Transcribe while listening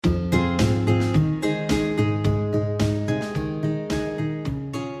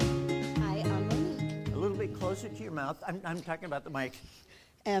mouth. I'm talking about the mic.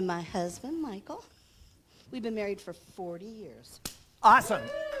 And my husband, Michael. We've been married for 40 years. Awesome.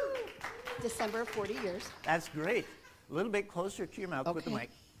 December, 40 years. That's great. A little bit closer to your mouth with the mic.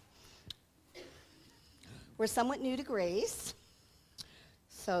 We're somewhat new to Grace.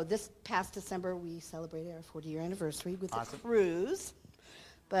 So this past December, we celebrated our 40-year anniversary with a cruise.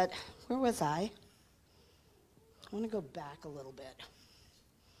 But where was I? I want to go back a little bit.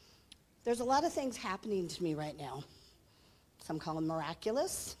 There's a lot of things happening to me right now. Some call them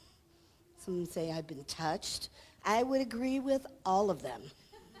miraculous. Some say I've been touched. I would agree with all of them.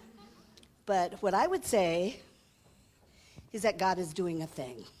 But what I would say is that God is doing a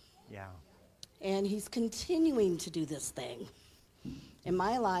thing. Yeah. And he's continuing to do this thing. In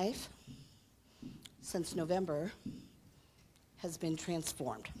my life, since November, has been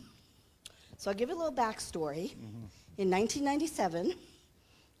transformed. So I'll give you a little backstory. In 1997,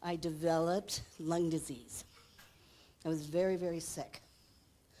 I developed lung disease. I was very, very sick.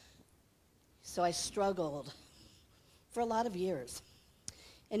 So I struggled for a lot of years.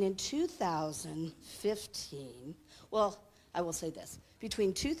 And in 2015, well, I will say this.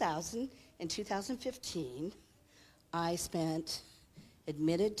 Between 2000 and 2015, I spent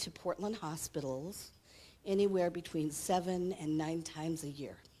admitted to Portland hospitals anywhere between 7 and 9 times a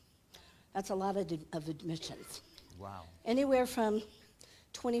year. That's a lot of admissions. Wow. Anywhere from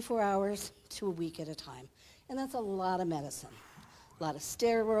 24 hours to a week at a time. And that's a lot of medicine. A lot of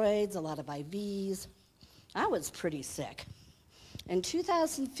steroids, a lot of IVs. I was pretty sick. In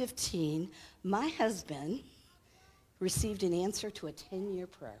 2015, my husband received an answer to a 10-year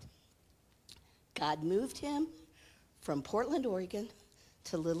prayer. God moved him from Portland, Oregon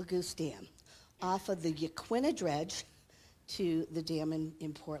to Little Goose Dam, off of the Yaquina Dredge to the dam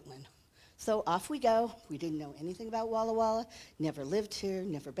in Portland. So off we go. We didn't know anything about Walla Walla, never lived here,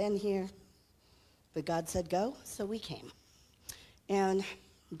 never been here. But God said go, so we came. And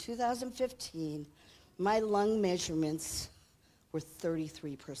in 2015, my lung measurements were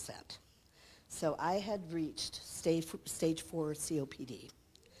 33%. So I had reached stage 4 COPD.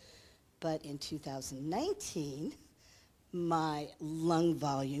 But in 2019, my lung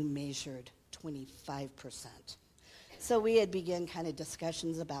volume measured 25%. So we had begun kind of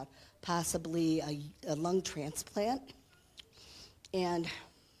discussions about possibly a lung transplant. And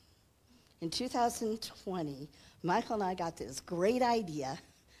in 2020, Michael and I got this great idea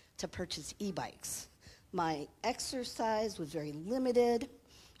to purchase e-bikes. My exercise was very limited.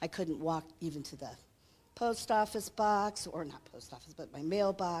 I couldn't walk even to the post office box, or not post office, but my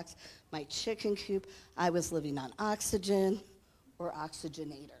mailbox, my chicken coop. I was living on oxygen or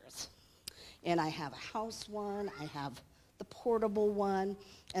oxygenators. And I have a house one, I have the portable one,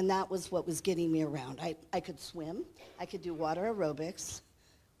 and that was what was getting me around. I could swim, I could do water aerobics,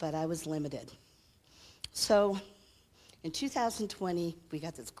 but I was limited. So in 2020, we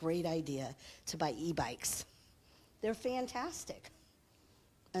got this great idea to buy e-bikes. They're fantastic.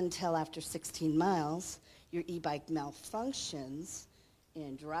 Until after 16 miles, your e-bike malfunctions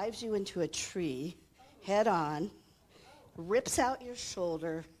and drives you into a tree head on, rips out your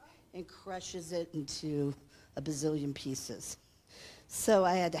shoulder, and crushes it into a bazillion pieces. So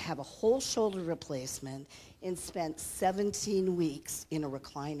I had to have a whole shoulder replacement and spent 17 weeks in a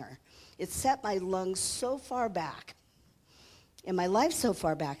recliner. It set my lungs so far back and my life so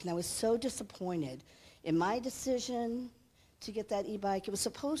far back, and I was so disappointed in my decision to get that e-bike. It was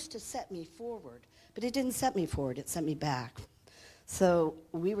supposed to set me forward, but it didn't set me forward, it sent me back. So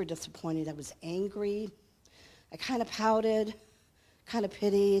we were disappointed. I was angry. I kind of pouted, kind of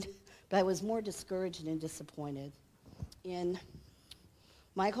pitied, but I was more discouraged and disappointed. And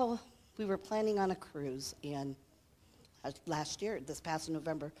Michael, we were planning on a cruise last year, this past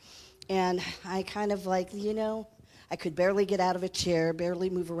November, and I kind of I could barely get out of a chair, barely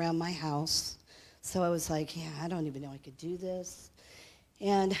move around my house. So I was like, yeah, I don't even know I could do this.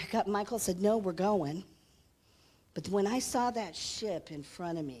 And Michael said, no, we're going. But when I saw that ship in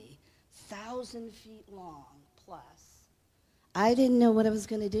front of me, 1,000 feet long plus, I didn't know what I was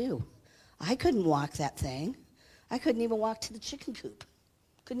going to do. I couldn't walk that thing. I couldn't even walk to the chicken coop.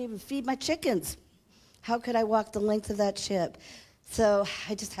 Couldn't even feed my chickens. How could I walk the length of that ship? So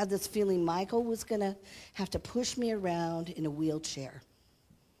I just had this feeling Michael was going to have to push me around in a wheelchair.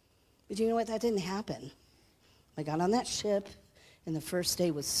 But you know what? That didn't happen. I got on that ship, and the first day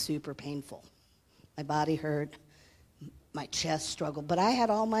was super painful. My body hurt, my chest struggled, but I had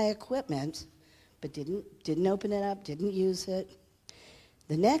all my equipment, but didn't open it up, didn't use it.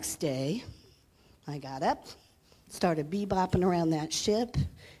 The next day, I got up, started bebopping around that ship,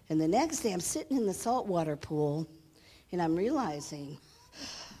 and the next day I'm sitting in the saltwater pool, and I'm realizing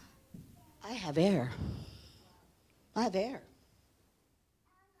I have air. I have air.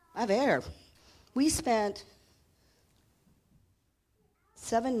 I have air. We spent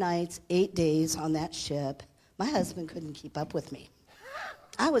 7 nights, 8 days on that ship. My husband couldn't keep up with me.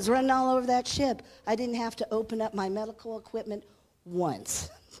 I was running all over that ship. I didn't have to open up my medical equipment once.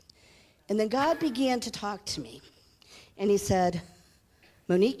 And then God began to talk to me. And he said,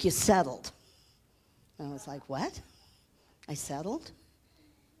 Monique, you settled. And I was like, what? I settled?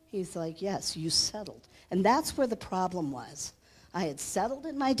 He's like, yes, you settled. And that's where the problem was. I had settled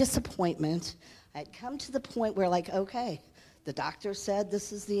in my disappointment. I had come to the point where, like, okay, the doctor said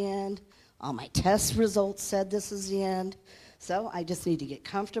this is the end. All my test results said this is the end. So I just need to get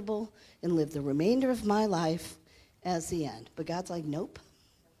comfortable and live the remainder of my life as the end. But God's like, nope,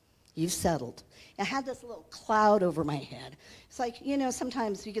 you've settled. I had this little cloud over my head. It's like,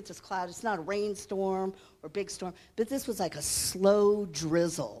 sometimes you get this cloud. It's not a rainstorm or big storm, but this was like a slow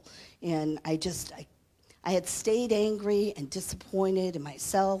drizzle. And I had stayed angry and disappointed in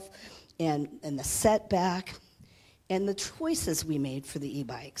myself and the setback and the choices we made for the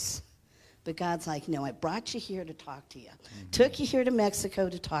e-bikes. But God's like, no, I brought you here to talk to you. Took you here to Mexico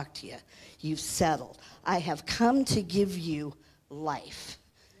to talk to you. You've settled. I have come to give you life.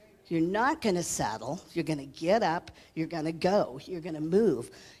 You're not going to settle. You're going to get up. You're going to go. You're going to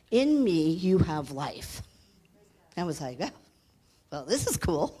move. In me, you have life. I was like, oh, well, this is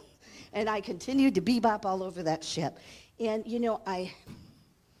cool. And I continued to bebop all over that ship. And,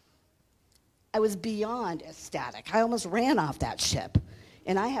 I was beyond ecstatic. I almost ran off that ship.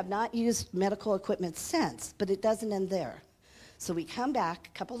 And I have not used medical equipment since, but it doesn't end there. So we come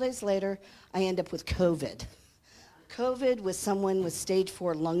back. A couple days later, I end up with COVID. COVID with someone with stage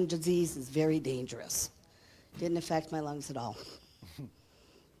 4 lung disease is very dangerous. Didn't affect my lungs at all.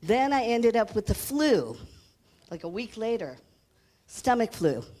 Then I ended up with the flu, like a week later, stomach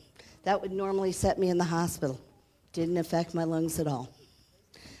flu. That would normally set me in the hospital. Didn't affect my lungs at all.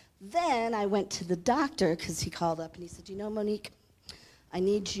 Then I went to the doctor because he called up and he said, Monique, I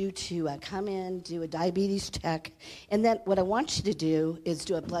need you to come in, do a diabetes check, and then what I want you to do is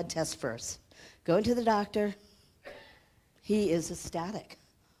do a blood test first. Go into the doctor. He is ecstatic.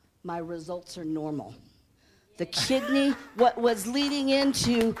 My results are normal. The kidney, what was leading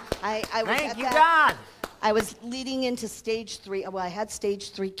into, Thank you, God. I was leading into stage 3. Well, I had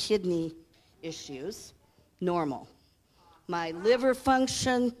stage 3 kidney issues, normal. My liver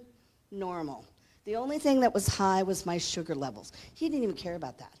function, normal. The only thing that was high was my sugar levels. He didn't even care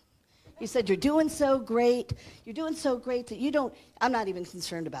about that. He said, you're doing so great. You're doing so great that I'm not even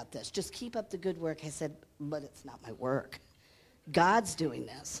concerned about this. Just keep up the good work. I said, but it's not my work. God's doing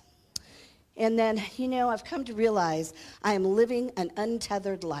this. And then, I've come to realize I am living an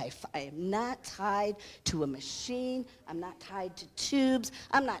untethered life. I am not tied to a machine. I'm not tied to tubes.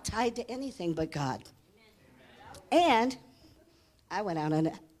 I'm not tied to anything but God. And I went out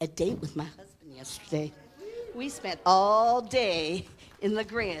on a date with my husband yesterday. We spent all day in the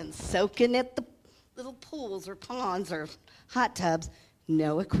Grand, soaking at the little pools or ponds or hot tubs,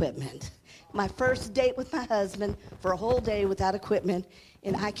 no equipment. My first date with my husband for a whole day without equipment,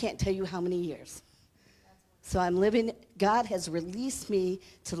 and I can't tell you how many years. So God has released me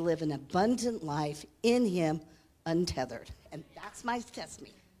to live an abundant life in Him, untethered. And that's my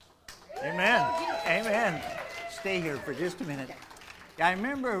testimony. Amen. Amen. Stay here for just a minute. I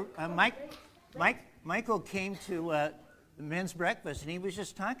remember Michael came to the men's breakfast, and he was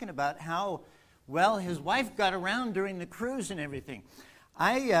just talking about how well his wife got around during the cruise and everything.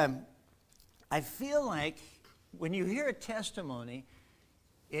 I feel like when you hear a testimony,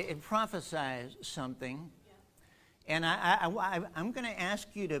 it prophesies something. And I'm going to ask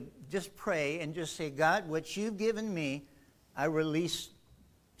you to just pray and just say, God, what you've given me, I release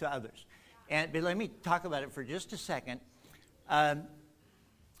to others. But let me talk about it for just a second.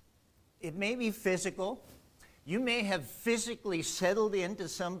 It may be physical. You may have physically settled into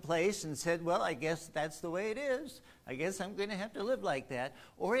some place and said, well, I guess that's the way it is. I guess I'm going to have to live like that.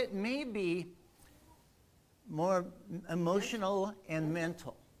 Or it may be more emotional and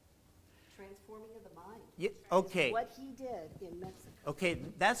mental. Transforming of the mind. Yeah, okay. What he did in Mexico. Okay,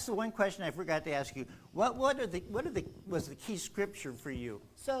 that's the one question I forgot to ask you. What was the key scripture for you?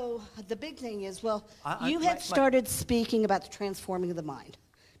 So the big thing is, you had started speaking about the transforming of the mind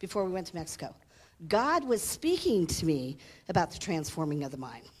before we went to Mexico. God was speaking to me about the transforming of the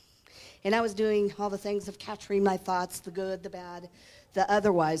mind. And I was doing all the things of capturing my thoughts, the good, the bad, the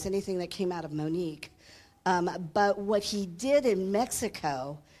otherwise, anything that came out of Monique. But what he did in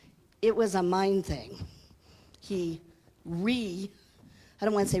Mexico, it was a mind thing. He I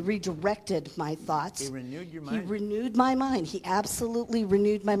don't want to say redirected my thoughts. He renewed your mind? He renewed my mind. He absolutely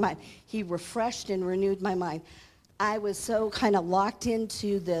renewed my mind. He refreshed and renewed my mind. I was so kind of locked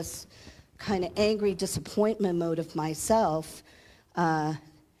into this kind of angry disappointment mode of myself. And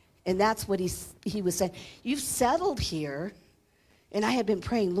that's what he was saying. You've settled here. And I had been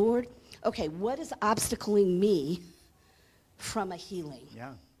praying, Lord, okay, what is obstacling me from a healing?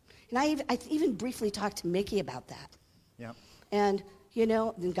 Yeah. And I even briefly talked to Mickey about that. Yeah. And,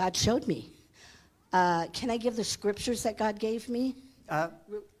 then God showed me. Can I give the scriptures that God gave me?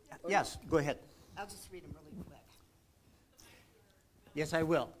 Yes, go ahead. I'll just read them really quick. Yes, I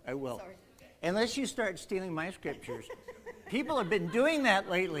will. Sorry. Unless you start stealing my scriptures. People have been doing that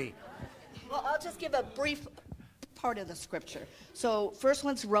lately. Well, I'll just give a brief part of the scripture. So first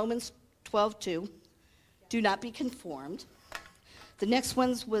one's Romans 12:2. Do not be conformed. The next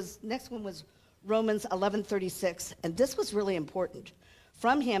one was Romans 11:36, and this was really important.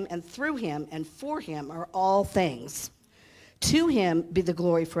 From him and through him and for him are all things. To him be the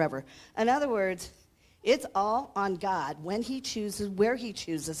glory forever. In other words, it's all on God when he chooses, where he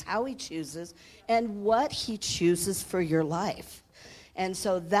chooses, how he chooses, and what he chooses for your life. And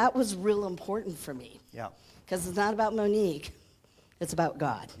so that was real important for me. Yeah. Because it's not about Monique, it's about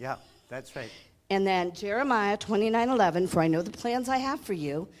God. Yeah, that's right. And then Jeremiah 29:11, for I know the plans I have for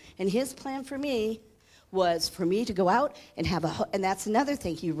you, and his plan for me was for me to go out and have and that's another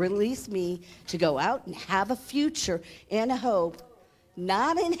thing. He released me to go out and have a future and a hope,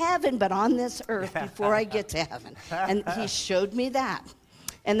 not in heaven, but on this earth before I get to heaven. And he showed me that.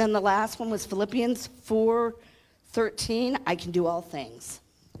 And then the last one was Philippians 4:13, I can do all things.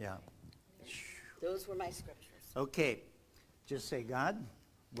 Yeah. Those were my scriptures. Okay. Just say, God,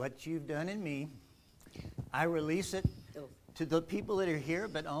 what you've done in me, I release it to the people that are here,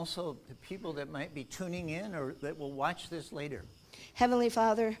 but also to people that might be tuning in or that will watch this later. Heavenly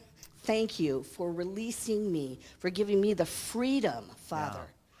Father, thank you for releasing me, for giving me the freedom, Father,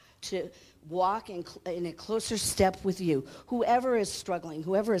 to walk in a closer step with you. Whoever is struggling,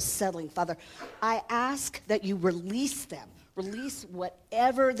 whoever is settling, Father, I ask that you release them. Release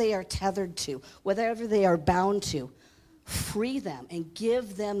whatever they are tethered to, whatever they are bound to. Free them and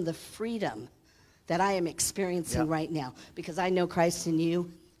give them the freedom that I am experiencing right now. Because I know Christ in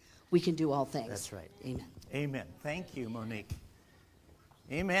you, we can do all things. That's right. Amen. Amen. Thank you, Monique.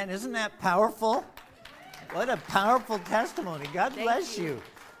 Amen. Isn't that powerful? What a powerful testimony. God bless you.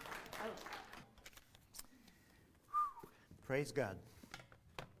 Praise God.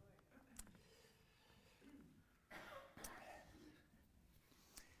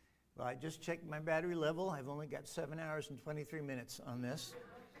 Well, I just checked my battery level. I've only got 7 hours and 23 minutes on this.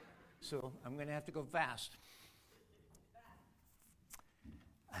 So I'm going to have to go fast.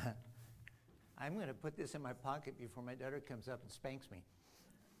 I'm going to put this in my pocket before my daughter comes up and spanks me.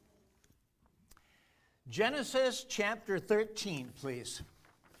 Genesis chapter 13, please.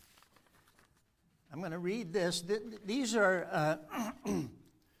 I'm going to read this. These are,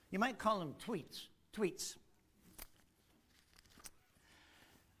 you might call them tweets.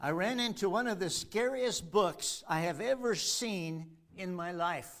 I ran into one of the scariest books I have ever seen in my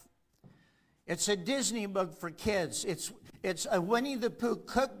life. It's a Disney book for kids. It's a Winnie the Pooh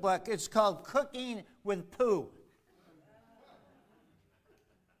cookbook. It's called Cooking with Pooh.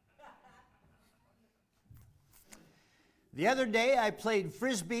 The other day I played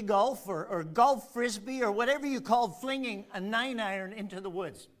frisbee golf or golf frisbee or whatever you call flinging a 9-iron into the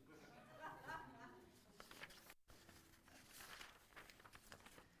woods.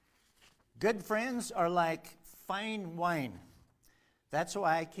 Good friends are like fine wine. That's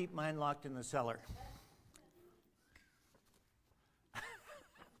why I keep mine locked in the cellar.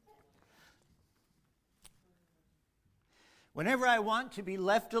 Whenever I want to be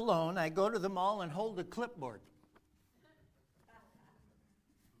left alone, I go to the mall and hold a clipboard.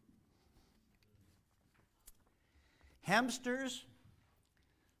 Hamsters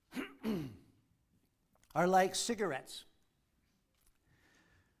are like cigarettes.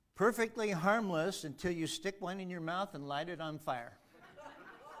 Perfectly harmless until you stick one in your mouth and light it on fire.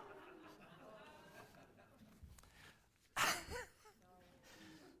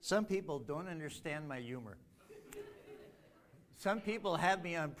 Some people don't understand my humor. Some people have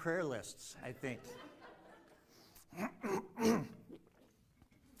me on prayer lists, I think.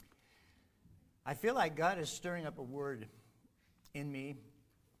 I feel like God is stirring up a word in me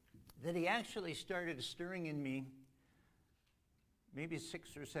that he actually started stirring in me maybe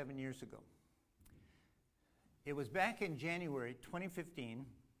 6 or 7 years ago. It was back in January 2015,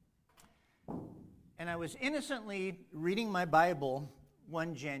 and I was innocently reading my Bible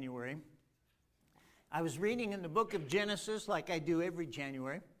one January. I was reading in the book of Genesis like I do every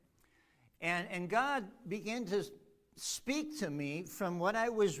January, and God began to speak to me from what I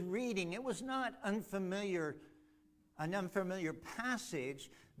was reading. It was not unfamiliar an unfamiliar passage,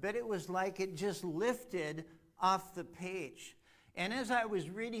 but it was like it just lifted off the page. And as I was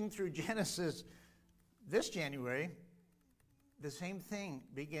reading through Genesis this January, the same thing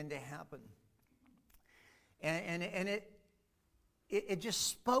began to happen. And it just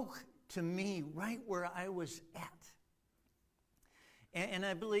spoke to me right where I was at. And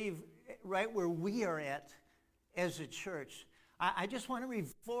I believe right where we are at as a church. I just want to read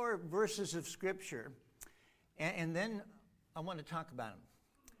 4 verses of Scripture, and then I want to talk about them.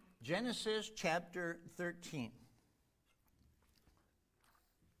 Genesis chapter 13.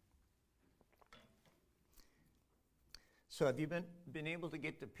 So have you been able to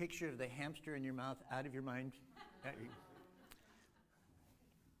get the picture of the hamster in your mouth out of your mind?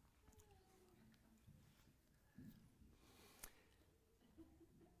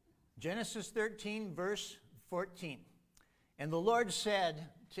 Genesis 13, verse 14. And the Lord said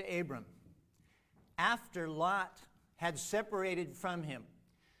to Abram, after Lot had separated from him,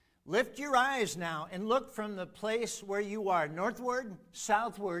 lift your eyes now and look from the place where you are, northward,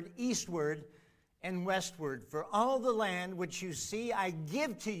 southward, eastward, and westward. For all the land which you see I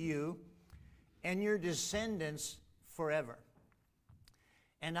give to you and your descendants forever.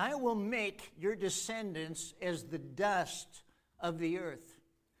 And I will make your descendants as the dust of the earth,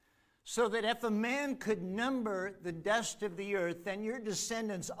 so that if a man could number the dust of the earth, then your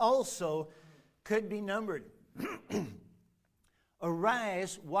descendants also could be numbered.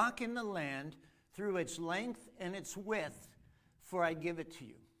 Arise, walk in the land through its length and its width, for I give it to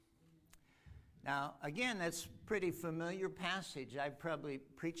you. Now, again, that's a pretty familiar passage. I've probably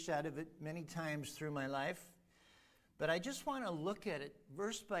preached out of it many times through my life. But I just want to look at it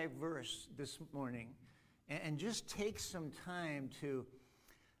verse by verse this morning and just take some time to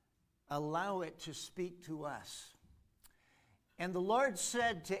allow it to speak to us. And the Lord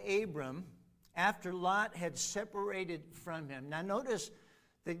said to Abram, after Lot had separated from him. Now notice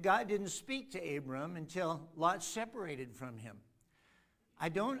that God didn't speak to Abram until Lot separated from him. I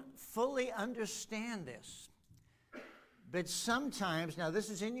don't fully understand this. But sometimes, now this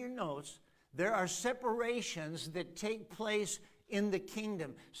is in your notes, there are separations that take place in the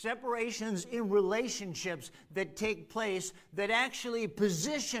kingdom, separations in relationships that take place that actually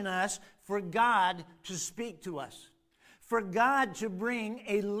position us for God to speak to us, for God to bring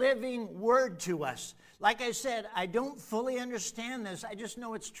a living word to us. Like I said, I don't fully understand this. I just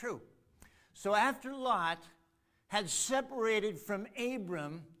know it's true. So after Lot had separated from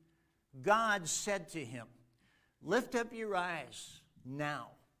Abram, God said to him, lift up your eyes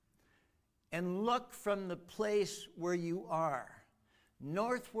now and look from the place where you are,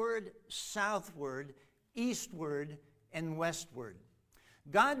 northward, southward, eastward, and westward.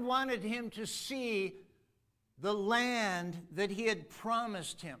 God wanted him to see the land that he had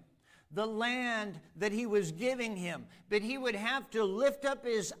promised him, the land that he was giving him. But he would have to lift up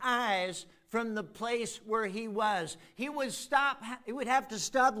his eyes from the place where he was. He would have to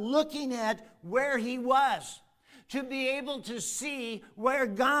stop looking at where he was to be able to see where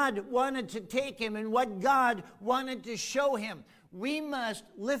God wanted to take him and what God wanted to show him. We must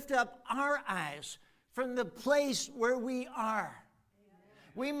lift up our eyes from the place where we are.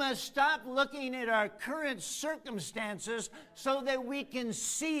 We must stop looking at our current circumstances so that we can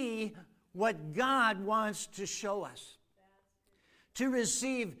see what God wants to show us, to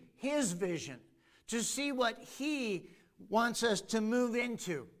receive His vision, to see what He wants us to move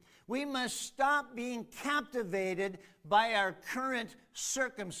into. We must stop being captivated by our current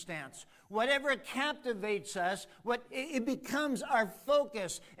circumstance. Whatever captivates us, it becomes our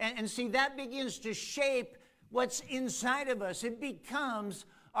focus. And see, that begins to shape what's inside of us. It becomes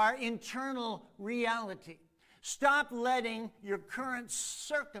our internal reality. Stop letting your current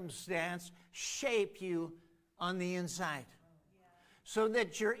circumstance shape you on the inside, so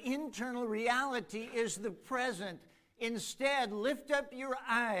that your internal reality is the present. Instead, lift up your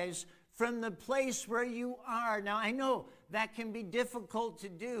eyes from the place where you are. Now, I know that can be difficult to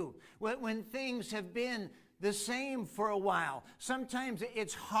do when things have been the same for a while. Sometimes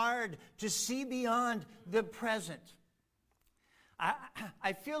it's hard to see beyond the present.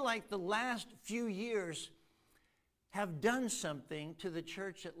 I feel like the last few years have done something to the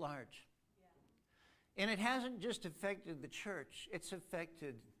church at large. Yeah. And it hasn't just affected the church, it's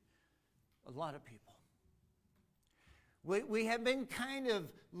affected a lot of people. We have been kind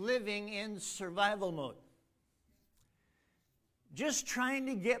of living in survival mode, just trying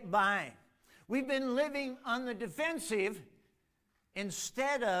to get by. We've been living on the defensive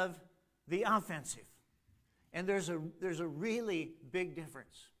instead of the offensive. And there's a really big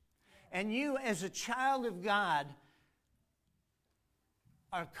difference. And you, as a child of God,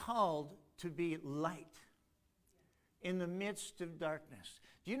 are called to be light, in the midst of darkness.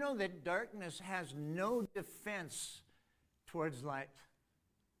 Do you know that darkness has no defense towards light?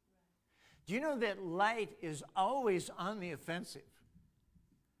 Do you know that light is always on the offensive?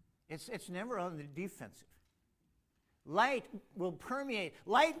 It's never on the defensive. Light will permeate.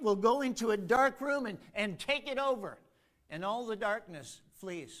 Light will go into a dark room and take it over, and all the darkness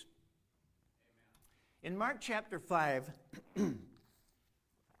flees. Amen. In Mark chapter 5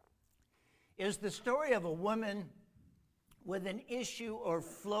 is the story of a woman with an issue or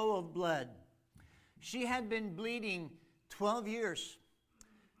flow of blood. She had been bleeding 12 years.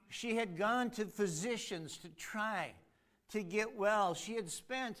 She had gone to physicians to try to get well. She had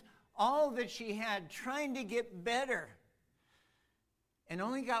spent all that she had trying to get better and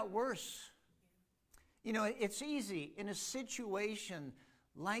only got worse. You know, it's easy in a situation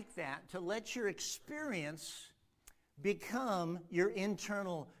like that to let your experience become your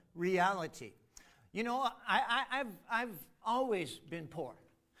internal reality. You know, I've always been poor,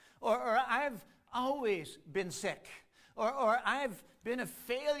 or I've always been sick, or I've been a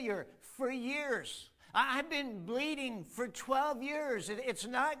failure for years. I've been bleeding for 12 years. It's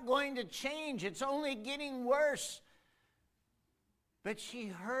not going to change. It's only getting worse. But she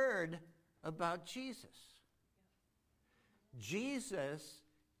heard about Jesus. Jesus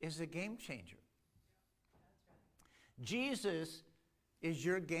is a game changer. Jesus is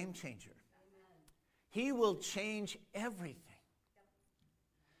your game changer. He will change everything.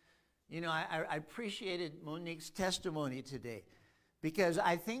 You know, I appreciated Monique's testimony today, because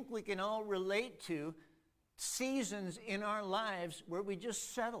I think we can all relate to seasons in our lives where we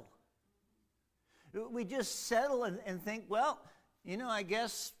just settle. We just settle and think, well, you know, I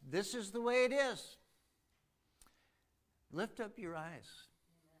guess this is the way it is. Lift up your eyes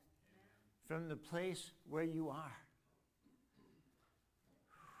from the place where you are.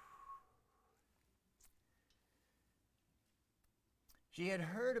 She had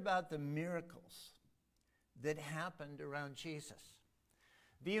heard about the miracles that happened around Jesus,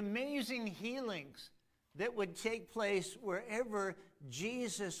 the amazing healings that would take place wherever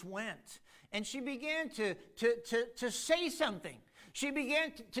Jesus went. And she began to say something. She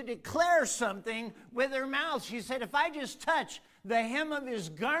began to declare something with her mouth. She said, if I just touch the hem of his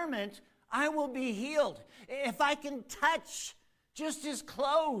garment, I will be healed. If I can touch just his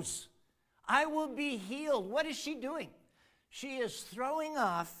clothes, I will be healed. What is she doing? She is throwing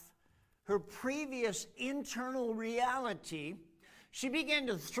off her previous internal reality. She began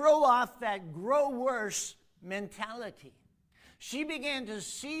to throw off that grow worse mentality. She began to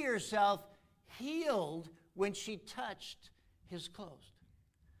see herself healed when she touched his clothes.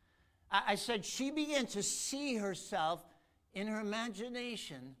 I said she began to see herself in her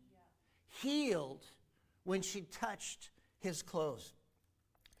imagination healed when she touched his clothes.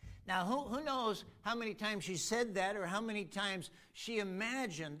 Now, who knows how many times she said that or how many times she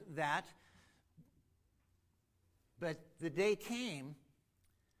imagined that. But the day came,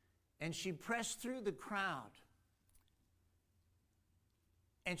 and she pressed through the crowd,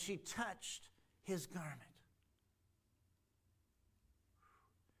 and she touched his garment.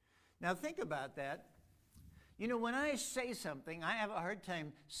 Now, think about that. You know, when I say something, I have a hard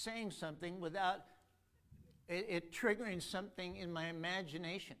time saying something without it triggering something in my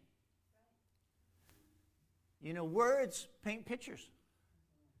imagination. You know, words paint pictures.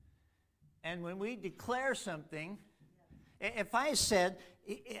 And when we declare something, if I said,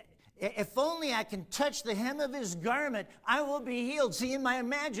 if only I can touch the hem of his garment, I will be healed. See, in my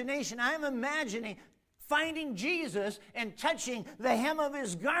imagination, I'm imagining finding Jesus and touching the hem of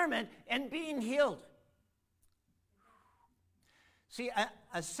his garment and being healed. See,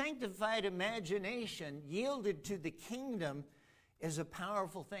 a sanctified imagination yielded to the kingdom is a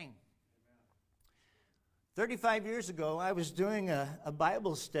powerful thing. 35 years ago, I was doing a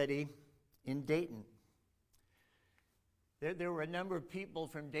Bible study in Dayton. There were a number of people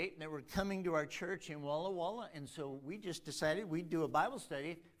from Dayton that were coming to our church in Walla Walla, and so we just decided we'd do a Bible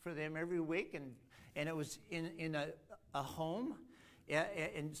study for them every week, and it was in a home,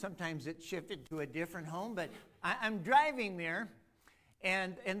 and sometimes it shifted to a different home, but I'm driving there,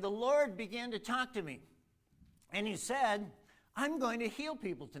 and the Lord began to talk to me, and he said, I'm going to heal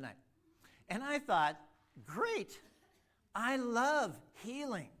people tonight. And I thought, great, I love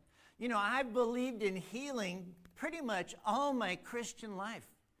healing. You know, I've believed in healing pretty much all my Christian life.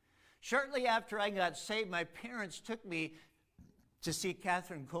 Shortly after I got saved, my parents took me to see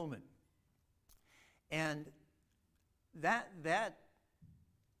Catherine Coleman. And that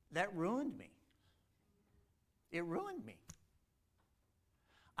ruined me. It ruined me.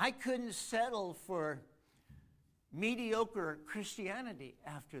 I couldn't settle for mediocre Christianity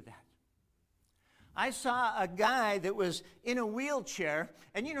after that. I saw a guy that was in a wheelchair,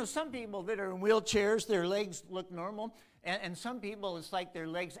 and you know, some people that are in wheelchairs, their legs look normal, and some people, it's like their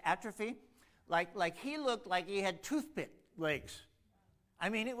legs atrophy. Like he looked like he had toothpick legs. I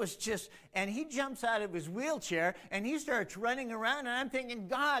mean, it was just, and he jumps out of his wheelchair, and he starts running around, and I'm thinking,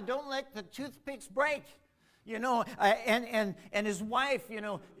 God, don't let the toothpicks break. You know, and his wife, you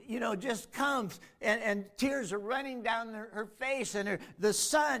know, just comes, and tears are running down her face, and the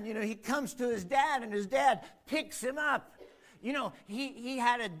son, you know, he comes to his dad, and his dad picks him up. You know, he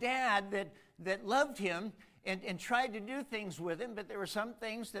had a dad that loved him and tried to do things with him, but there were some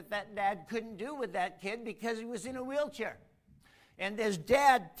things that dad couldn't do with that kid because he was in a wheelchair. And his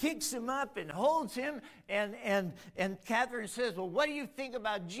dad picks him up and holds him, and Catherine says, well, what do you think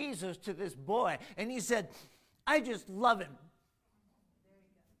about Jesus to this boy? And he said, I just love him.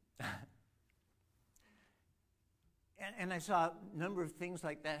 There you go. and I saw a number of things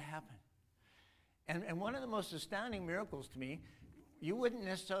like that happen. And one of the most astounding miracles to me, you wouldn't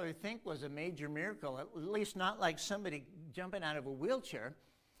necessarily think was a major miracle, at least not like somebody jumping out of a wheelchair.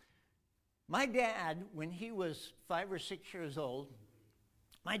 My dad, when he was 5 or 6 years old,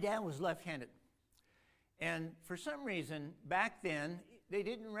 my dad was left-handed. And for some reason, back then, they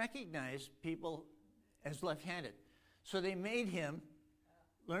didn't recognize people as left-handed. So they made him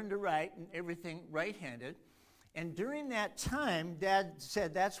learn to write and everything right-handed. And during that time, Dad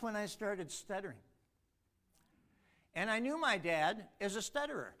said, that's when I started stuttering. And I knew my dad as a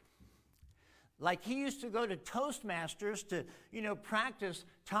stutterer. Like he used to go to Toastmasters to, you know, practice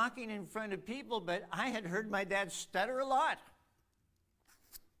talking in front of people, but I had heard my dad stutter a lot.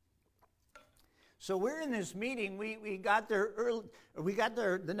 So we're in this meeting. We got there early. We got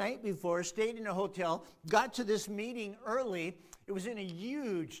there the night before, stayed in a hotel, got to this meeting early. It was in a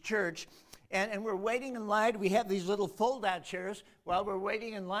huge church, and we're waiting in line. We have these little fold-out chairs while we're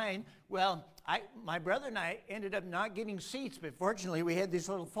waiting in line. Well, my brother and I ended up not getting seats, but fortunately we had these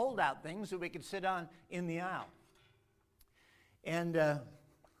little fold-out things that we could sit on in the aisle. And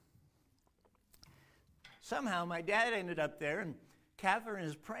somehow my dad ended up there, and Catherine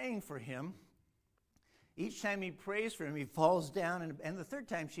is praying for him. Each time he prays for him, he falls down, and the third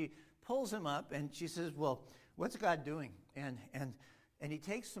time she pulls him up, and she says, well, what's God doing? And he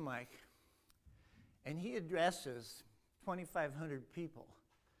takes the mic, and he addresses 2,500 people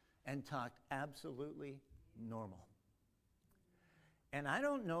and talked absolutely normal. And I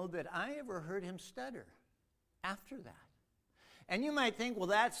don't know that I ever heard him stutter after that. And you might think,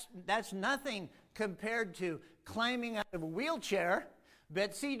 well, that's nothing compared to climbing out of a wheelchair,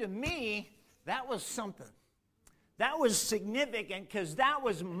 but see, to me, that was something. That was significant because that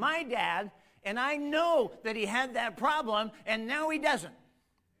was my dad, and I know that he had that problem, and now he doesn't.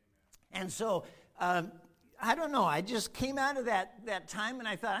 And so, I don't know, I just came out of that time, and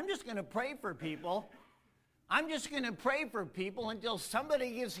I thought, I'm just going to pray for people. I'm just going to pray for people until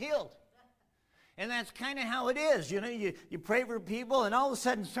somebody gets healed. And that's kind of how it is. You know, you pray for people, and all of a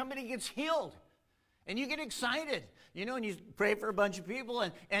sudden somebody gets healed. And you get excited, you know, and you pray for a bunch of people.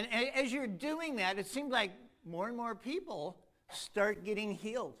 And as you're doing that, it seems like more and more people start getting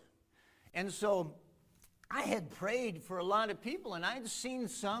healed. And so I had prayed for a lot of people, and I'd seen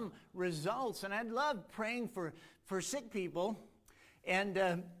some results. And I'd love praying for sick people.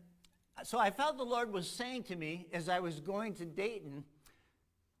 And so I felt the Lord was saying to me as I was going to Dayton,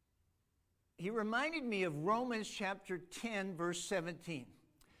 he reminded me of Romans chapter 10, verse 17.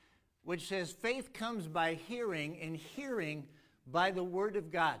 Which says, faith comes by hearing, and hearing by the word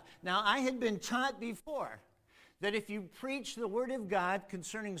of God. Now, I had been taught before that if you preach the word of God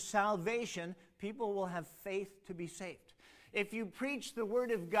concerning salvation, people will have faith to be saved. If you preach the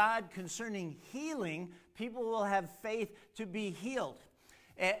word of God concerning healing, people will have faith to be healed.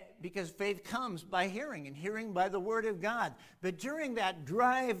 Because faith comes by hearing, and hearing by the word of God. But during that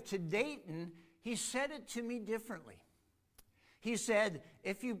drive to Dayton, he said it to me differently. He said,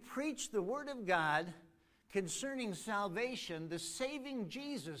 if you preach the word of God concerning salvation, the saving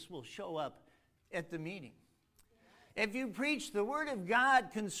Jesus will show up at the meeting. If you preach the word of God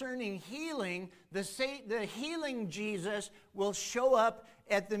concerning healing, the healing Jesus will show up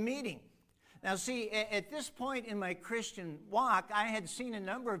at the meeting. Now see, at this point in my Christian walk, I had seen a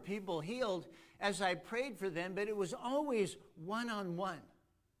number of people healed as I prayed for them, but it was always one-on-one.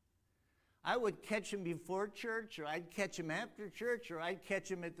 I would catch him before church, or I'd catch him after church, or I'd catch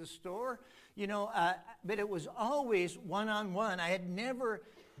him at the store, you know, but it was always one-on-one. I had never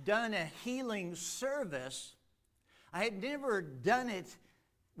done a healing service. I had never done it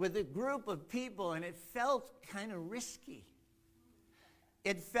with a group of people, and it felt kind of risky.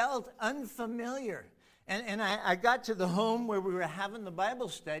 It felt unfamiliar. And I got to the home where we were having the Bible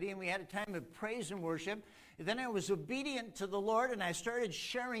study, and we had a time of praise and worship. And then I was obedient to the Lord, and I started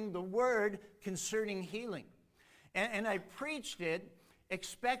sharing the word concerning healing. And I preached it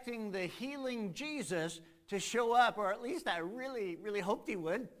expecting the healing Jesus to show up, or at least I really, really hoped he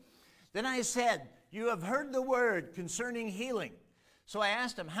would. Then I said, you have heard the word concerning healing. So I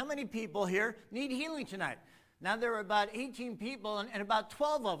asked him, how many people here need healing tonight? Now there were about 18 people, and about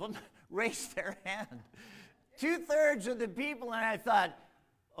 12 of them raised their hand. 2/3 of the people, and I thought,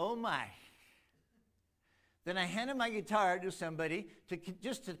 oh my. Then I handed my guitar to somebody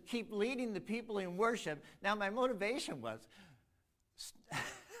just to keep leading the people in worship. Now my motivation was,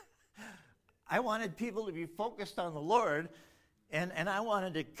 I wanted people to be focused on the Lord, and I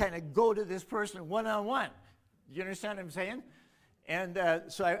wanted to kind of go to this person one-on-one. Do you understand what I'm saying? And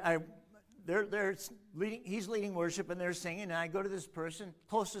so he's leading worship, and they're singing, and I go to this person,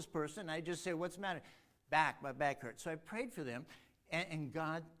 closest person, and I just say, what's the matter? My back hurts. So I prayed for them, and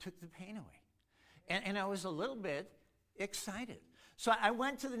God took the pain away. And I was a little bit excited. So I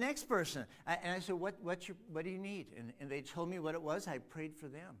went to the next person, and I said, what do you need? And they told me what it was. I prayed for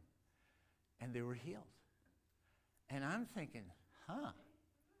them, and they were healed. And I'm thinking,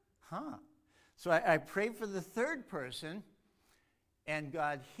 So I prayed for the third person, and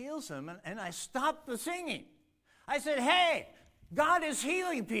God heals them, and I stopped the singing. I said, hey, God is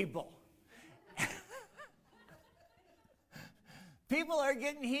healing people. People are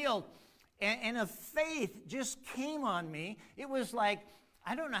getting healed. And a faith just came on me. It was like,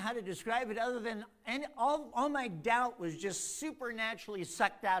 I don't know how to describe it other than, and all my doubt was just supernaturally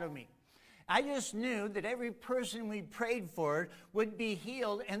sucked out of me. I just knew that every person we prayed for would be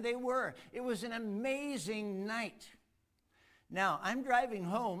healed, and they were. It was an amazing night. Now, I'm driving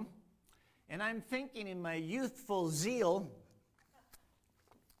home, and I'm thinking in my youthful zeal,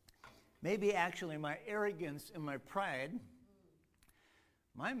 maybe actually my arrogance and my pride,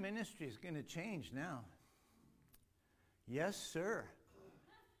 my ministry is going to change now. Yes, sir.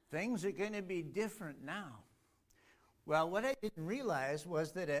 Things are going to be different now. Well, what I didn't realize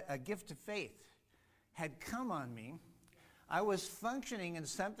was that a gift of faith had come on me. I was functioning in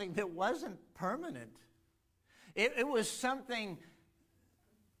something that wasn't permanent. It was something,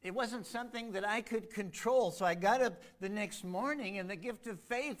 it wasn't something that I could control. So I got up the next morning, and the gift of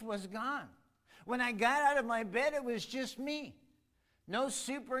faith was gone. When I got out of my bed, it was just me. No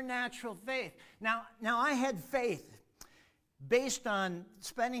supernatural faith. Now I had faith based on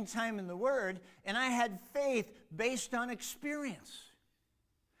spending time in the Word, and I had faith based on experience.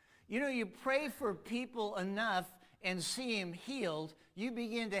 You know, you pray for people enough and see them healed, you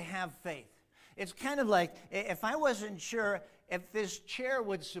begin to have faith. It's kind of like, if I wasn't sure if this chair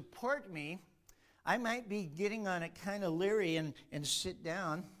would support me, I might be getting on it kind of leery and sit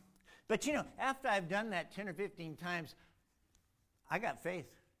down. But you know, after I've done that 10 or 15 times, I got faith.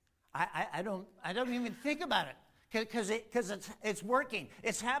 I don't even think about it because it's working.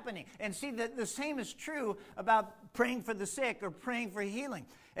 It's happening. And see, the same is true about praying for the sick or praying for healing.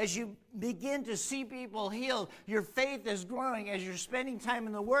 As you begin to see people healed, your faith is growing. As you're spending time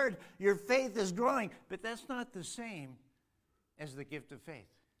in the Word, your faith is growing. But that's not the same as the gift of faith.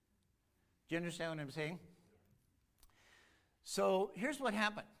 Do you understand what I'm saying? So here's what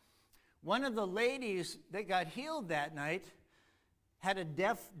happened. One of the ladies that got healed that night had a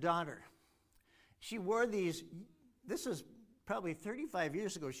deaf daughter. She wore these, this was probably 35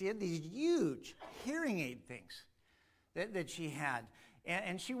 years ago, she had these huge hearing aid things that she had.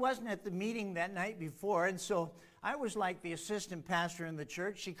 And she wasn't at the meeting that night before, and so I was like the assistant pastor in the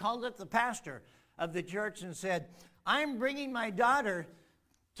church. She called up the pastor of the church and said, I'm bringing my daughter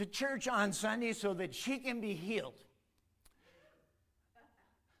to church on Sunday so that she can be healed.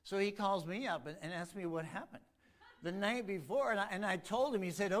 So he calls me up and asks me what happened the night before, and I told him.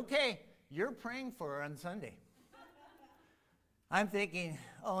 He said, okay, you're praying for her on Sunday. I'm thinking,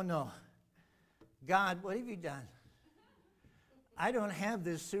 oh no, God, what have you done? I don't have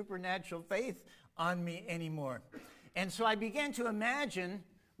this supernatural faith on me anymore. And so I began to imagine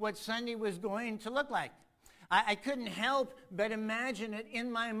what Sunday was going to look like. I couldn't help but imagine it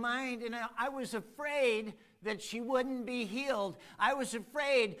in my mind, and I was afraid that she wouldn't be healed. I was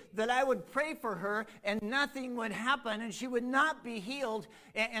afraid that I would pray for her and nothing would happen and she would not be healed.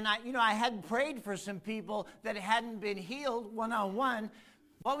 And I had prayed for some people that hadn't been healed one-on-one.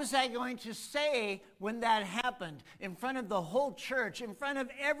 What was I going to say when that happened? In front of the whole church, in front of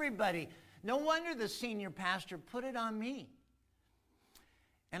everybody. No wonder the senior pastor put it on me.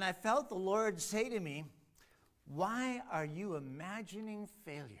 And I felt the Lord say to me, why are you imagining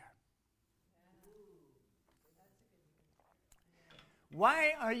failure?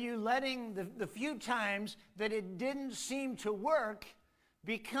 Why are you letting the few times that it didn't seem to work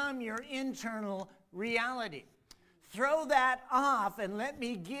become your internal reality? Throw that off and let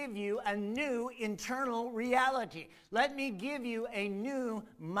me give you a new internal reality. Let me give you a new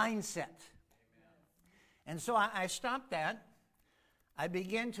mindset. Amen. And so I stopped that. I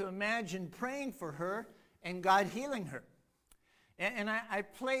began to imagine praying for her and God healing her. And I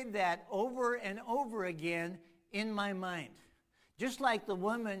played that over and over again in my mind, just like the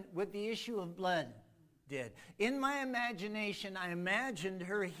woman with the issue of blood did. In my imagination, I imagined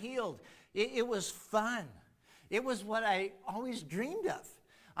her healed. It was fun. It was what I always dreamed of.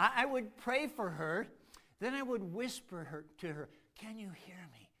 I would pray for her, then I would whisper to her, "Can you hear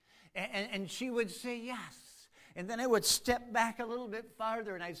me?" And she would say yes. And then I would step back a little bit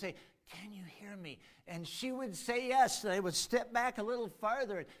farther and I'd say, "Can you hear me?" And she would say yes. And I would step back a little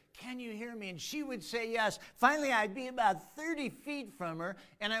farther and, "Can you hear me?" And she would say yes. Finally, I'd be about 30 feet from her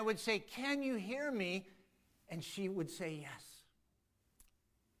and I would say, "Can you hear me?" And she would say yes.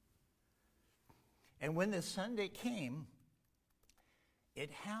 And when the Sunday came,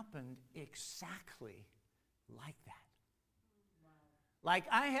 it happened exactly like that. Wow. Like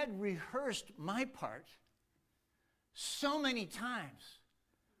I had rehearsed my part so many times.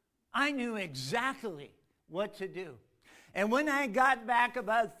 I knew exactly what to do. And when I got back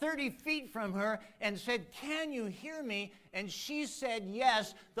about 30 feet from her and said, "Can you hear me?" and she said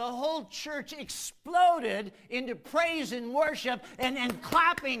yes, the whole church exploded into praise and worship and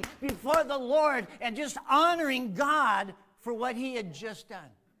clapping before the Lord and just honoring God for what he had just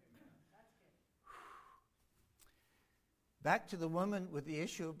done. Back to the woman with the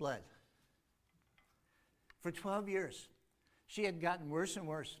issue of blood. For 12 years, she had gotten worse and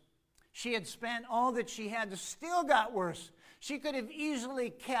worse. She had spent all that she had, still got worse. She could have easily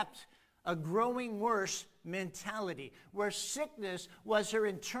kept a growing worse mentality, where sickness was her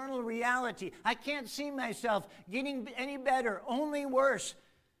internal reality. I can't see myself getting any better, only worse.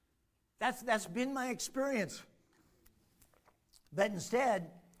 That's been my experience. But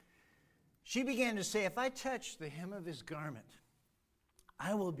instead, she began to say, if I touch the hem of his garment,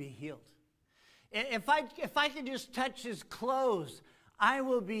 I will be healed. If I could just touch his clothes, I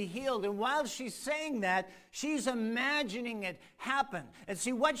will be healed. And while she's saying that, she's imagining it happen. And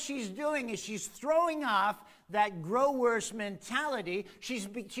see, what she's doing is she's throwing off that grow worse mentality. She's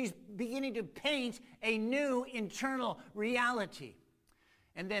beginning to paint a new internal reality.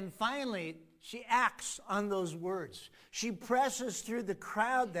 And then finally, she acts on those words. She presses through the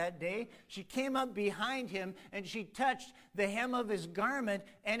crowd that day. She came up behind him and she touched the hem of his garment,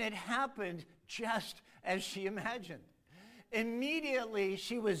 and it happened just as she imagined. Immediately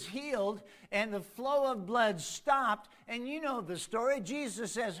she was healed and the flow of blood stopped. And you know the story.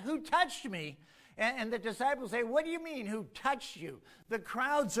 Jesus says, "Who touched me?" And the disciples say, "What do you mean, who touched you? The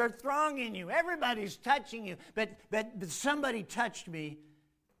crowds are thronging you. Everybody's touching you. But somebody touched me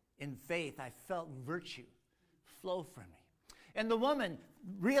in faith. I felt virtue flow from me." And the woman,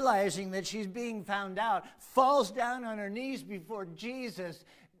 realizing that she's being found out, falls down on her knees before Jesus.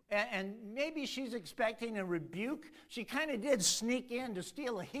 And maybe she's expecting a rebuke. She kind of did sneak in to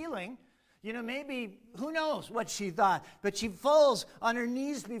steal a healing. You know, maybe, who knows what she thought. But she falls on her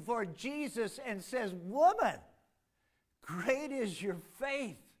knees before Jesus and says, "Woman, great is your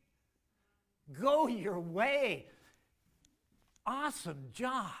faith. Go your way. Awesome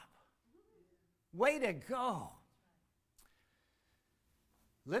job. Way to go."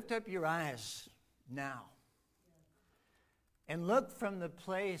 Lift up your eyes now and look from the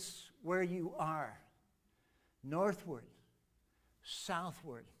place where you are, northward,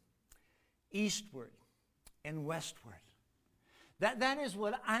 southward, eastward, and westward. That is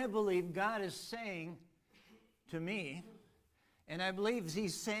what I believe God is saying to me, and I believe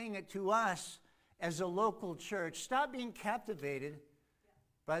he's saying it to us as a local church. Stop being captivated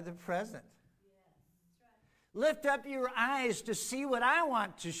by the present. Lift up your eyes to see what I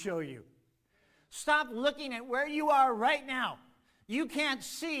want to show you. Stop looking at where you are right now. You can't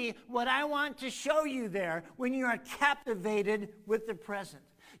see what I want to show you there when you are captivated with the present.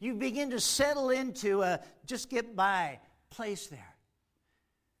 You begin to settle into a just get by place there.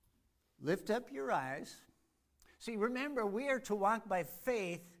 Lift up your eyes. See, remember, we are to walk by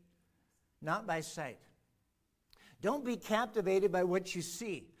faith, not by sight. Don't be captivated by what you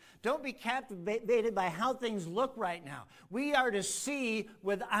see. Don't be captivated by how things look right now. We are to see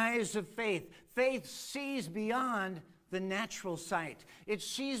with eyes of faith. Faith sees beyond the natural sight. It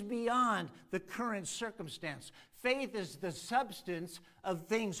sees beyond the current circumstance. Faith is the substance of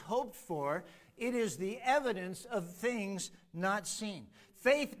things hoped for. It is the evidence of things not seen.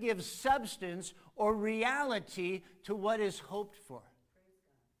 Faith gives substance or reality to what is hoped for.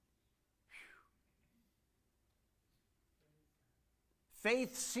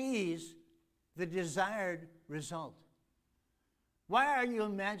 Faith sees the desired result. Why are you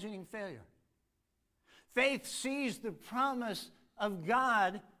imagining failure? Faith sees the promise of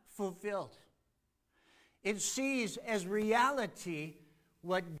God fulfilled. It sees as reality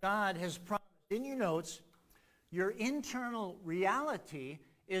what God has promised. In your notes, your internal reality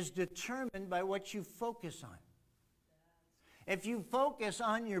is determined by what you focus on. If you focus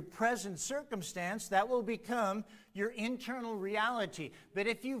on your present circumstance, that will become your internal reality. But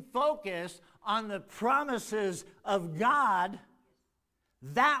if you focus on the promises of God,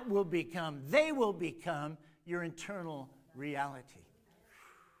 they will become your internal reality.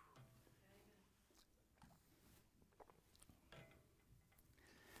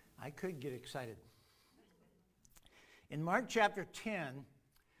 I could get excited. In Mark chapter 10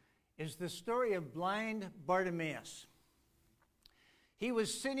 is the story of blind Bartimaeus. He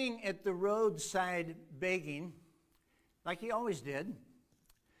was sitting at the roadside begging, like he always did.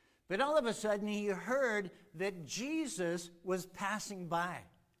 But all of a sudden he heard that Jesus was passing by.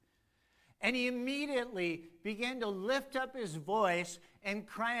 And he immediately began to lift up his voice and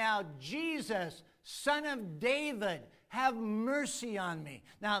cry out, "Jesus, Son of David, have mercy on me."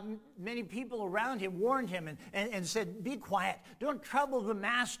 Now, many people around him warned him and said, "Be quiet, don't trouble the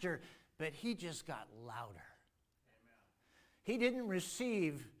master." But he just got louder. He didn't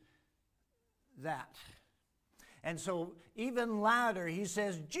receive that. And so even louder, he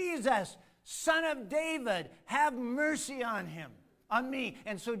says, "Jesus, Son of David, have mercy on me."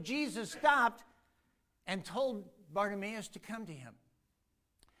 And so Jesus stopped and told Bartimaeus to come to him.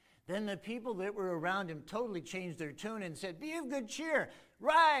 Then the people that were around him totally changed their tune and said, "Be of good cheer,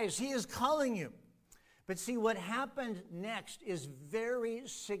 rise, he is calling you." But see, what happened next is very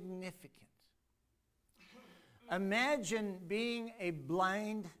significant. Imagine being a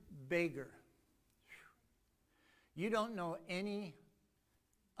blind beggar. You don't know any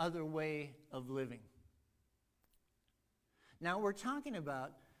other way of living. Now we're talking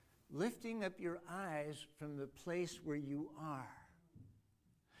about lifting up your eyes from the place where you are.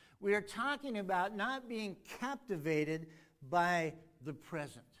 We are talking about not being captivated by the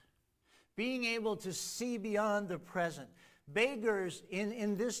present, being able to see beyond the present. Beggars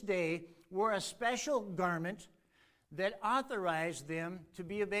in this day wore a special garment that authorized them to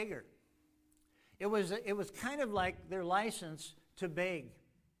be a beggar. It was kind of like their license to beg.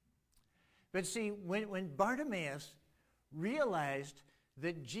 But see, when Bartimaeus realized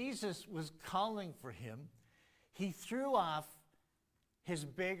that Jesus was calling for him, he threw off his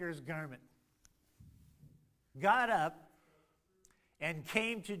beggar's garment, got up, and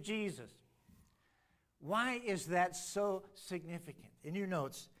came to Jesus. Why is that so significant? In your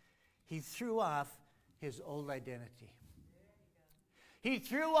notes, he threw off his old identity. He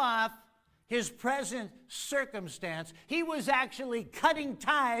threw off his present circumstance. He was actually cutting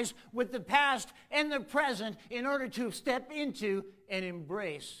ties with the past and the present in order to step into and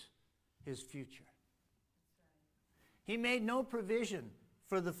embrace his future. He made no provision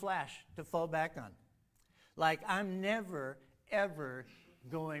for the flesh to fall back on. Like, I'm never, ever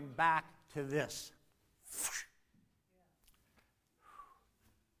going back to this.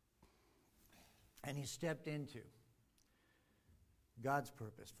 And he stepped into God's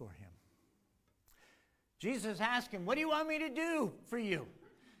purpose for him. Jesus asked him, "What do you want me to do for you?"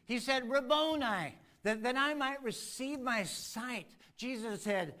 He said, "Rabboni, that I might receive my sight." Jesus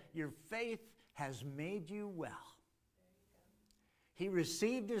said, "Your faith has made you well." He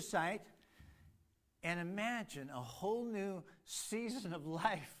received his sight, and imagine a whole new season of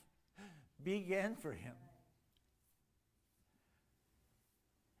life began for him.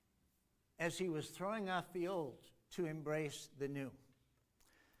 As he was throwing off the old to embrace the new.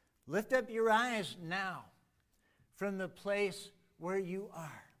 Lift up your eyes now from the place where you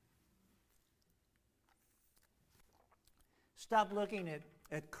are. Stop looking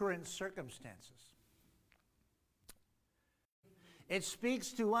at current circumstances. It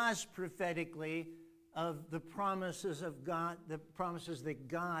speaks to us prophetically of the promises of God, the promises that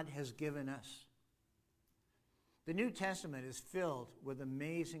God has given us. The New Testament is filled with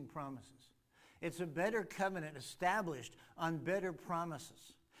amazing promises. It's a better covenant established on better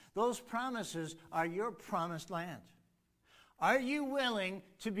promises. Those promises are your promised land. Are you willing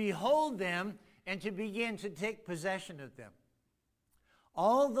to behold them and to begin to take possession of them?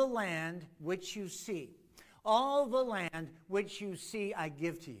 All the land which you see, I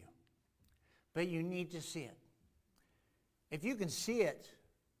give to you. But you need to see it. If you can see it,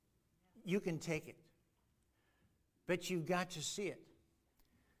 you can take it. But you've got to see it.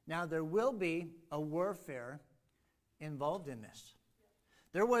 Now, there will be a warfare involved in this.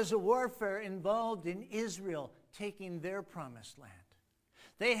 There was a warfare involved in Israel taking their promised land.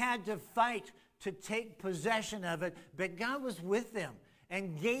 They had to fight to take possession of it, but God was with them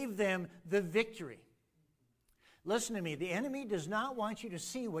and gave them the victory. Listen to me. The enemy does not want you to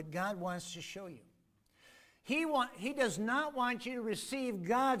see what God wants to show you. He does not want you to receive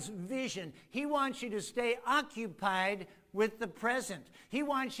God's vision. He wants you to stay occupied with the present. He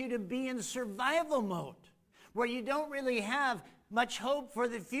wants you to be in survival mode, where you don't really have much hope for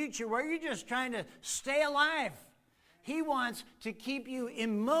the future, where you're just trying to stay alive. He wants to keep you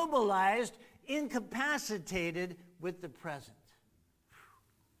immobilized, incapacitated with the present.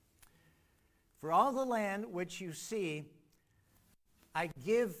 For all the land which you see, I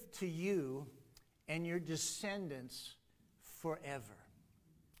give to you and your descendants forever.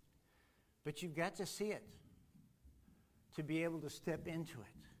 But you've got to see it to be able to step into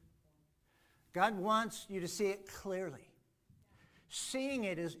it. God wants you to see it clearly. Seeing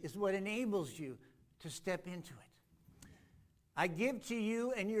it is what enables you to step into it. I give to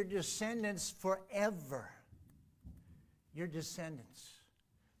you and your descendants forever. Your descendants.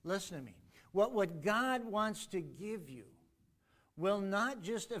 Listen to me. What God wants to give you will not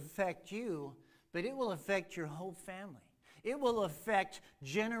just affect you, but it will affect your whole family. It will affect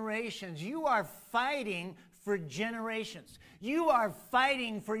generations. You are fighting for generations. You are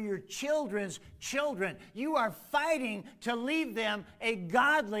fighting for your children's children. You are fighting to leave them a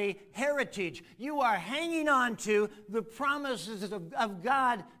godly heritage. You are hanging on to the promises of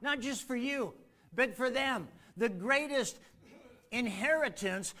God, not just for you, but for them. The greatest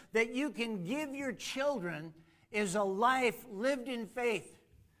inheritance that you can give your children is a life lived in faith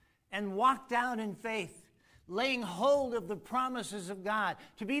and walked out in faith, laying hold of the promises of God,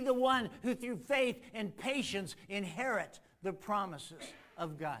 to be the one who through faith and patience inherit the promises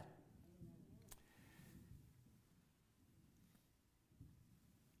of God.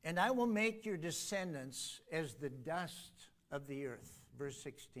 And I will make your descendants as the dust of the earth, verse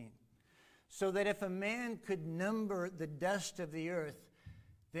 16. So that if a man could number the dust of the earth,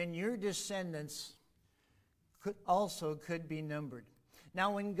 then your descendants could be numbered.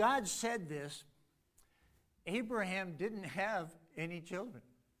 Now, when God said this, Abraham didn't have any children.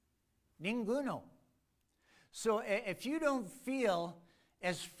 Ninguno. So if you don't feel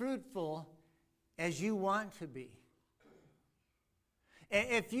as fruitful as you want to be,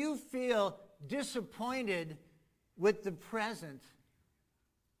 if you feel disappointed with the present,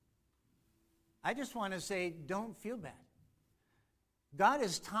 I just want to say, don't feel bad. God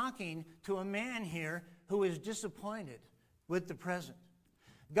is talking to a man here who is disappointed with the present.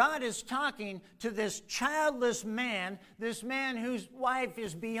 God is talking to this childless man, this man whose wife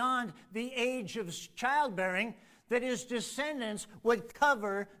is beyond the age of childbearing, that his descendants would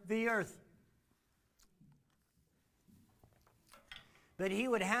cover the earth. But he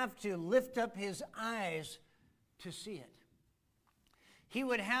would have to lift up his eyes to see it. He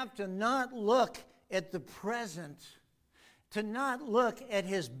would have to not look at the present, to not look at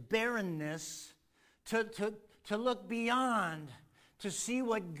his barrenness, to look beyond, to see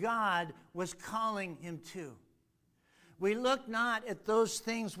what God was calling him to. We look not at those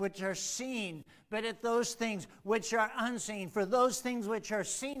things which are seen, but at those things which are unseen. For those things which are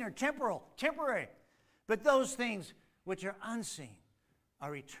seen are temporary, but those things which are unseen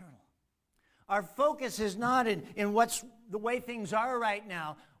are eternal. Our focus is not in what's the way things are right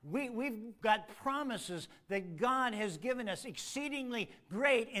now. We've got promises that God has given us, exceedingly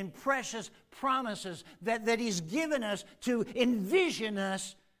great and precious promises that He's given us to envision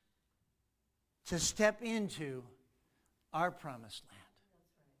us to step into our promised land.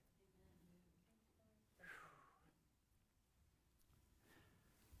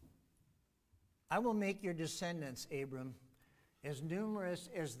 I will make your descendants, Abram, as numerous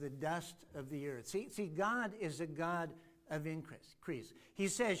as the dust of the earth. See, God is a God of increase. He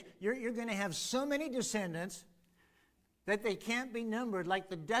says, you're going to have so many descendants that they can't be numbered like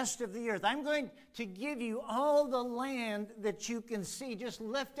the dust of the earth. I'm going to give you all the land that you can see. Just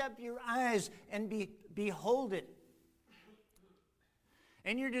lift up your eyes and behold it.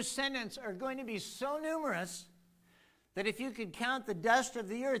 And your descendants are going to be so numerous that if you could count the dust of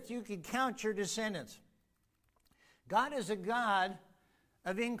the earth, you could count your descendants. God is a God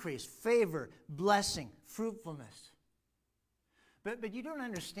of increase, favor, blessing, fruitfulness. But you don't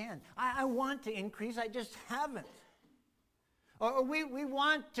understand. I want to increase, I just haven't. Or we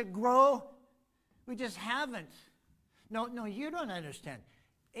want to grow, we just haven't. No, you don't understand.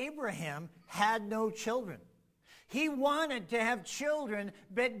 Abraham had no children. He wanted to have children,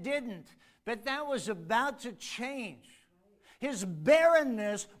 but didn't. But that was about to change. His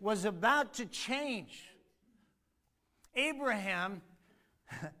barrenness was about to change. Abraham,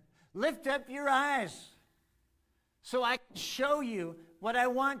 lift up your eyes. so I can show you what I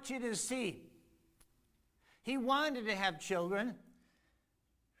want you to see. He wanted to have children.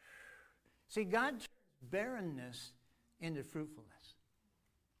 See, God turns barrenness into fruitfulness.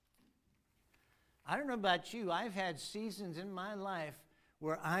 I don't know about you. I've had seasons in my life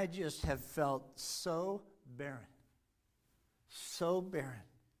where I just have felt so barren. So barren.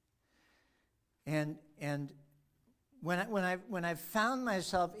 And when I found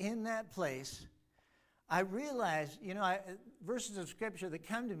myself in that place, I realized, verses of Scripture that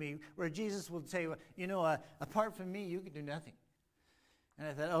come to me where Jesus will say, apart from me, you can do nothing. And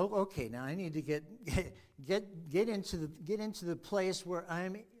I thought, okay, now I need to get into the place where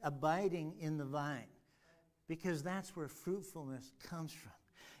I'm abiding in the vine, because that's where fruitfulness comes from.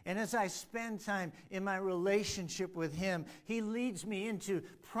 And as I spend time in my relationship with Him, He leads me into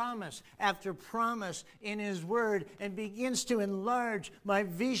promise after promise in His Word and begins to enlarge my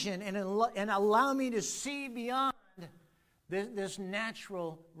vision and allow me to see beyond this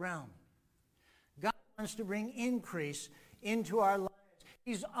natural realm. God wants to bring increase into our lives.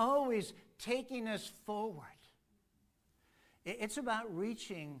 He's always taking us forward. It's about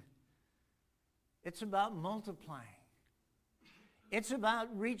reaching. It's about multiplying. It's about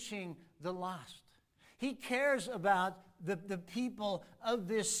reaching the lost. He cares about the people of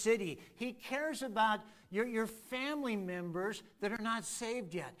this city. He cares about your family members that are not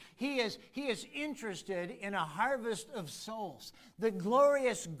saved yet. He is interested in a harvest of souls. The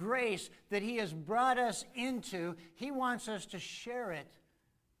glorious grace that He has brought us into, He wants us to share it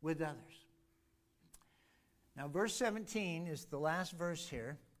with others. Now, verse 17 is the last verse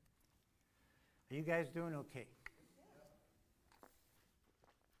here. Are you guys doing okay?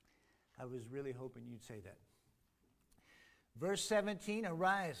 I was really hoping you'd say that. Verse 17,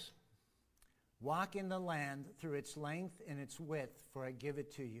 arise, walk in the land through its length and its width, for I give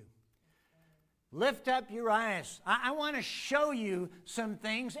it to you. Lift up your eyes. I want to show you some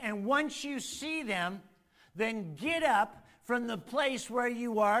things, and once you see them, then get up from the place where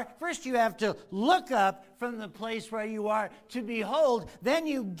you are. First, you have to look up from the place where you are to behold. Then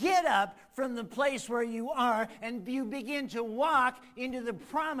you get up from the place where you are, and you begin to walk into the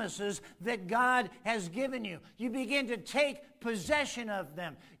promises that God has given you. You begin to take possession of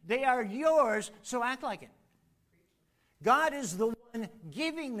them. They are yours, so act like it. God is the one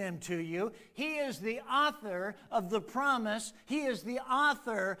giving them to you. He is the author of the promise. He is the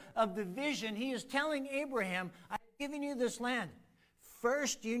author of the vision. He is telling Abraham, I've given you this land.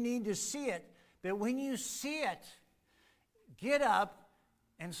 First, you need to see it. But when you see it, get up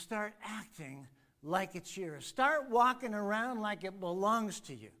and start acting like it's yours. Start walking around like it belongs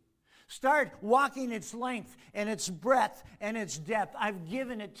to you. Start walking its length and its breadth and its depth. I've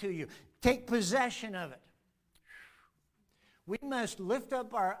given it to you. Take possession of it. We must lift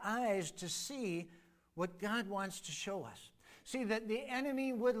up our eyes to see what God wants to show us. See, that the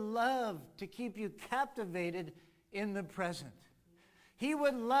enemy would love to keep you captivated in the present. He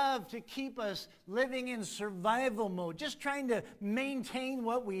would love to keep us living in survival mode, just trying to maintain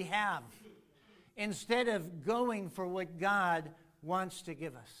what we have, instead of going for what God wants to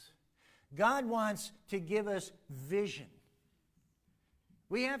give us. God wants to give us vision.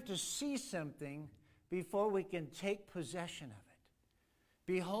 We have to see something before we can take possession of it.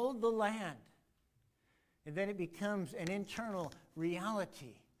 Behold the land. And then it becomes an internal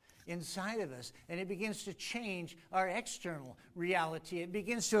reality inside of us, and it begins to change our external reality. It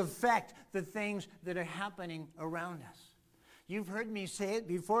begins to affect the things that are happening around us. You've heard me say it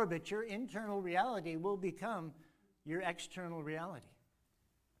before, but your internal reality will become your external reality.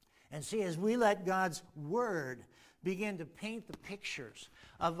 And see, as we let God's Word begin to paint the pictures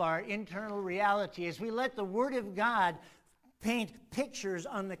of our internal reality, as we let the Word of God paint pictures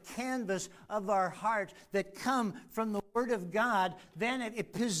on the canvas of our heart that come from the Word of God, then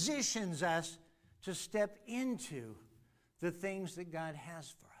it positions us to step into the things that God has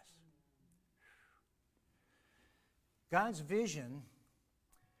for us. God's vision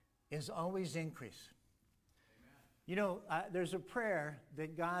is always increase. You know, there's a prayer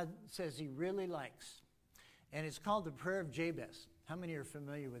that God says He really likes, and it's called the prayer of Jabez. How many are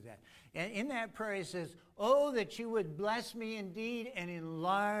familiar with that? And in that prayer He says, "Oh, that you would bless me indeed and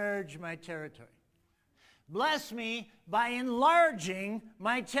enlarge my territory." Bless me by enlarging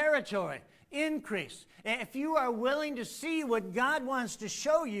my territory. Increase. If you are willing to see what God wants to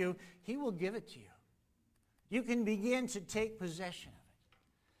show you, He will give it to you. You can begin to take possession of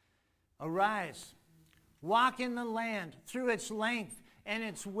it. Arise, walk in the land through its length and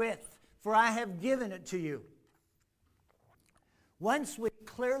its width, for I have given it to you. Once we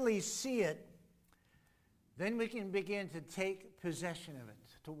clearly see it, then we can begin to take possession of it,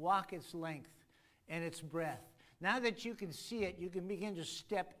 to walk its length and its breadth. Now that you can see it, you can begin to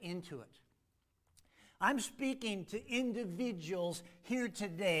step into it. I'm speaking to individuals here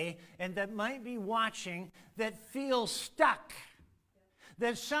today and that might be watching that feel stuck.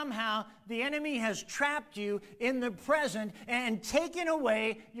 That somehow the enemy has trapped you in the present and taken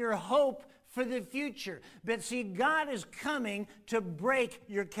away your hope for the future. But see, God is coming to break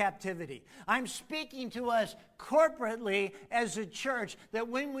your captivity. I'm speaking to us corporately as a church that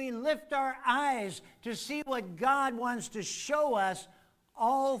when we lift our eyes to see what God wants to show us,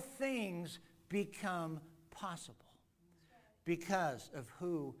 all things become possible because of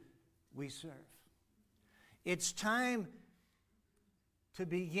who we serve. It's time to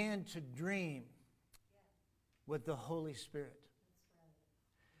begin to dream with the Holy Spirit.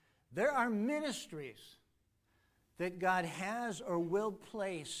 There are ministries that God has or will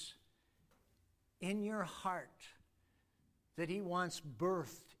place in your heart that He wants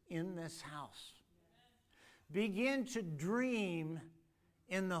birthed in this house. Begin to dream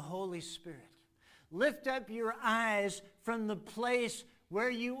in the Holy Spirit. Lift up your eyes from the place where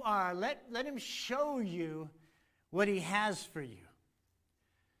you are. Let Him show you what He has for you.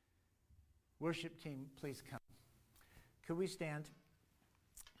 Worship team, please come. Could we stand?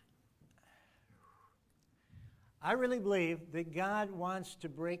 I really believe that God wants to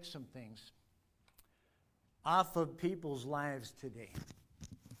break some things off of people's lives today.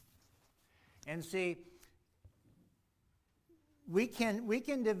 And see, we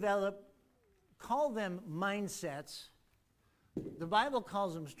can develop, call them mindsets. The Bible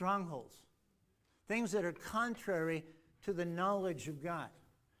calls them strongholds, things that are contrary to the knowledge of God.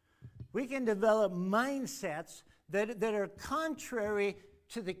 We can develop mindsets that are contrary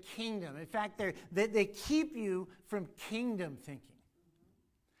to the kingdom. In fact, they keep you from kingdom thinking.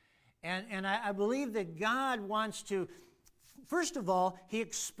 And I believe that God wants to, first of all, He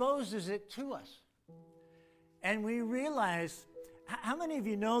exposes it to us. And we realize, how many of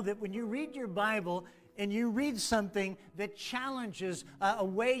you know that when you read your Bible and you read something that challenges a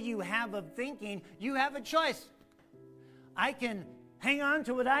way you have of thinking, you have a choice. I can hang on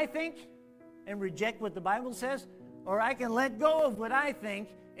to what I think and reject what the Bible says, or I can let go of what I think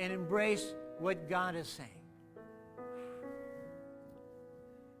and embrace what God is saying.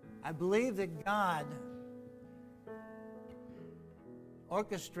 I believe that God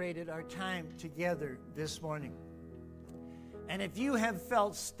orchestrated our time together this morning. And if you have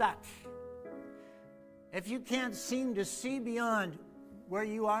felt stuck, if you can't seem to see beyond where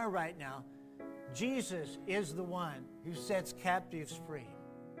you are right now, Jesus is the one who sets captives free.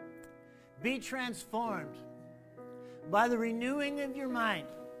 Be transformed by the renewing of your mind,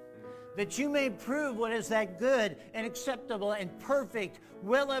 that you may prove what is that good and acceptable and perfect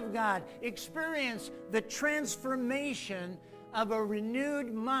will of God. Experience the transformation of a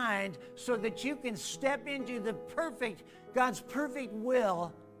renewed mind so that you can step into the God's perfect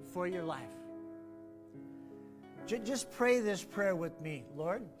will for your life. Just pray this prayer with me.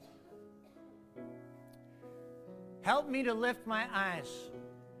 Lord, help me to lift my eyes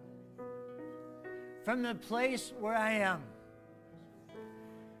from the place where I am.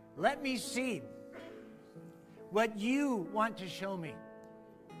 Let me see what you want to show me.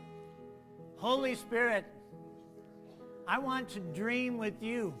 Holy Spirit, I want to dream with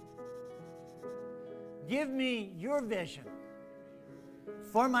you. Give me your vision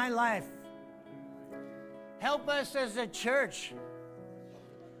for my life. Help us as a church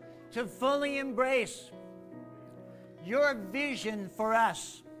to fully embrace your vision for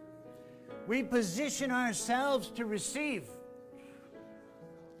us. We position ourselves to receive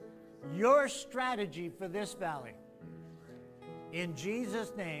your strategy for this valley. In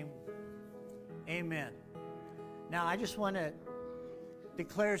Jesus' name, amen. Now, I just want to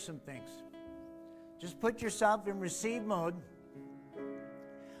declare some things. Just put yourself in receive mode.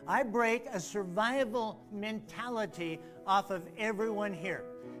 I break a survival mentality off of everyone here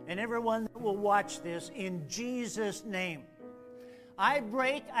and everyone that will watch this in Jesus' name.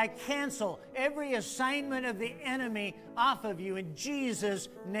 I cancel every assignment of the enemy off of you in Jesus'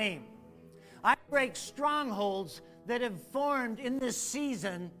 name. I break strongholds that have formed in this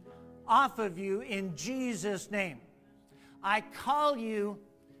season off of you in Jesus' name. I call you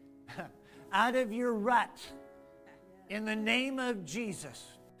out of your rut in the name of Jesus.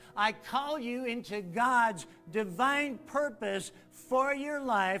 I call you into God's divine purpose for your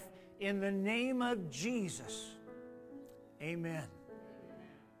life in the name of Jesus. Amen.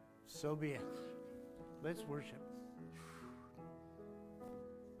 So be it. Let's worship.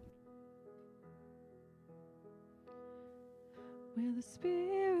 Where the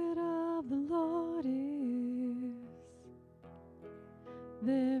Spirit of the Lord is,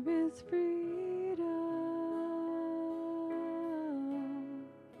 there is freedom.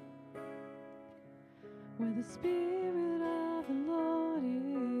 where the Spirit of the Lord is,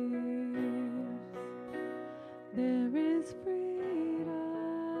 there is freedom.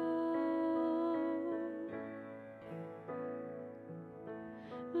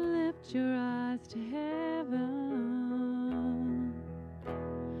 Lift your eyes to heaven,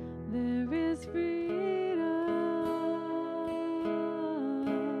 there is freedom.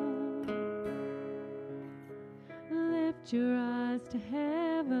 Lift your eyes to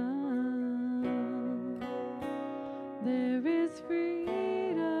heaven, there is freedom.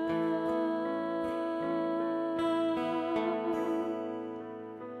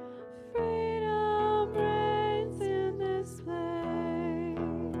 Freedom reigns in this place.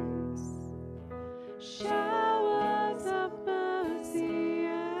 Showers of mercy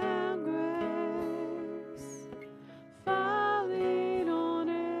and grace falling on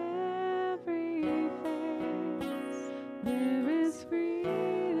every face. There is freedom.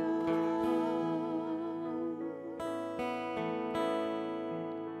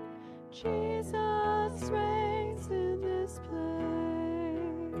 Jesus reigns in this place.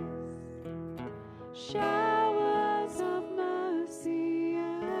 Showers of mercy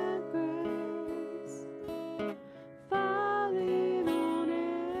and grace falling on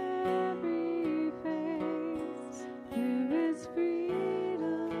every face. There is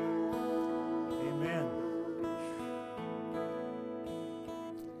freedom. Amen.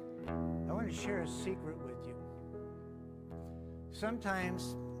 I want to share a secret with you.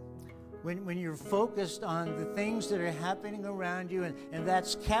 Sometimes when you're focused on the things that are happening around you and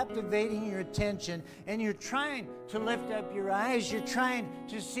that's captivating your attention and you're trying to lift up your eyes, you're trying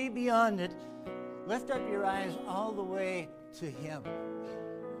to see beyond it, lift up your eyes all the way to Him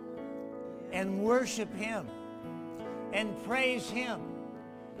and worship Him and praise Him.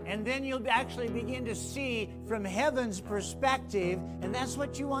 And then you'll actually begin to see from heaven's perspective, and that's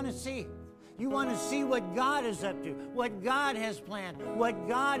what you want to see. You want to see what God is up to, what God has planned, what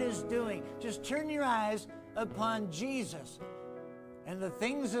God is doing. Just turn your eyes upon Jesus, and the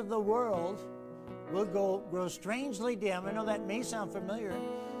things of the world will grow strangely dim. I know that may sound familiar,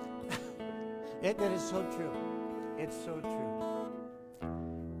 but it's so true. It's so true.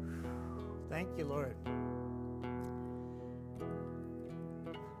 Thank you, Lord.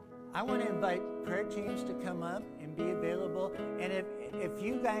 I want to invite prayer teams to come up and be available. And if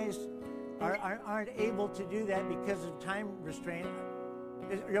you guys aren't able to do that because of time restraint,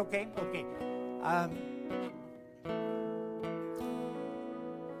 are you okay? Okay.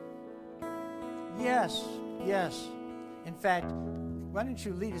 Yes. In fact, why don't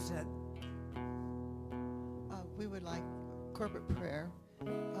you lead us in that? We would like corporate prayer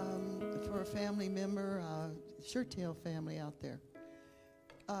for a family member, Shirtail family out there.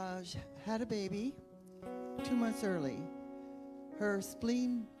 Had a baby 2 months early. Her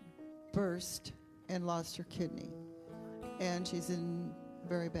spleen burst and lost her kidney, and she's in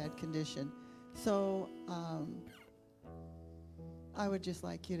very bad condition. So I would just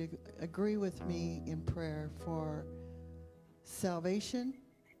like you to agree with me in prayer for salvation,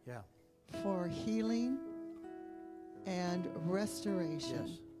 for healing, and restoration.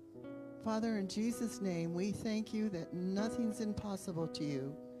 Yes. Father, in Jesus' name, we thank you that nothing's impossible to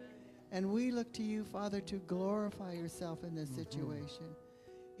you. And we look to you, Father, to glorify yourself in this situation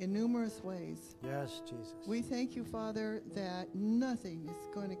in numerous ways. Yes, Jesus. We thank you, Father, that nothing is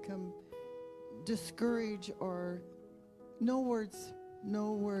going to come discourage or no words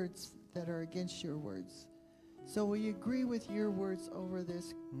that are against your words. So we agree with your words over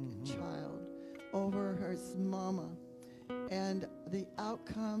this child, over her mama. And the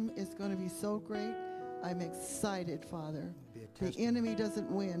outcome is going to be so great. I'm excited, Father. The enemy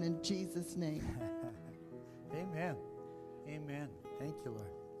doesn't win in Jesus' name. Amen. Amen. Thank you,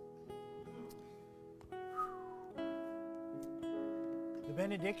 Lord. The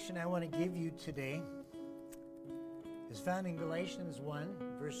benediction I want to give you today is found in Galatians 1,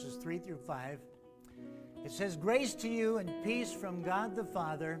 verses 3 through 5. It says, "Grace to you and peace from God the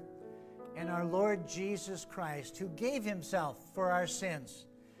Father and our Lord Jesus Christ, who gave himself for our sins,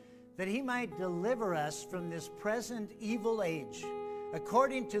 that he might deliver us from this present evil age,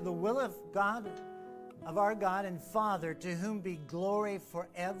 according to the will of God, of our God and Father, to whom be glory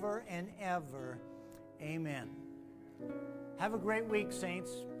forever and ever. Amen." Have a great week,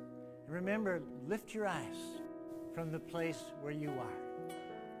 saints. And remember, lift your eyes from the place where you are.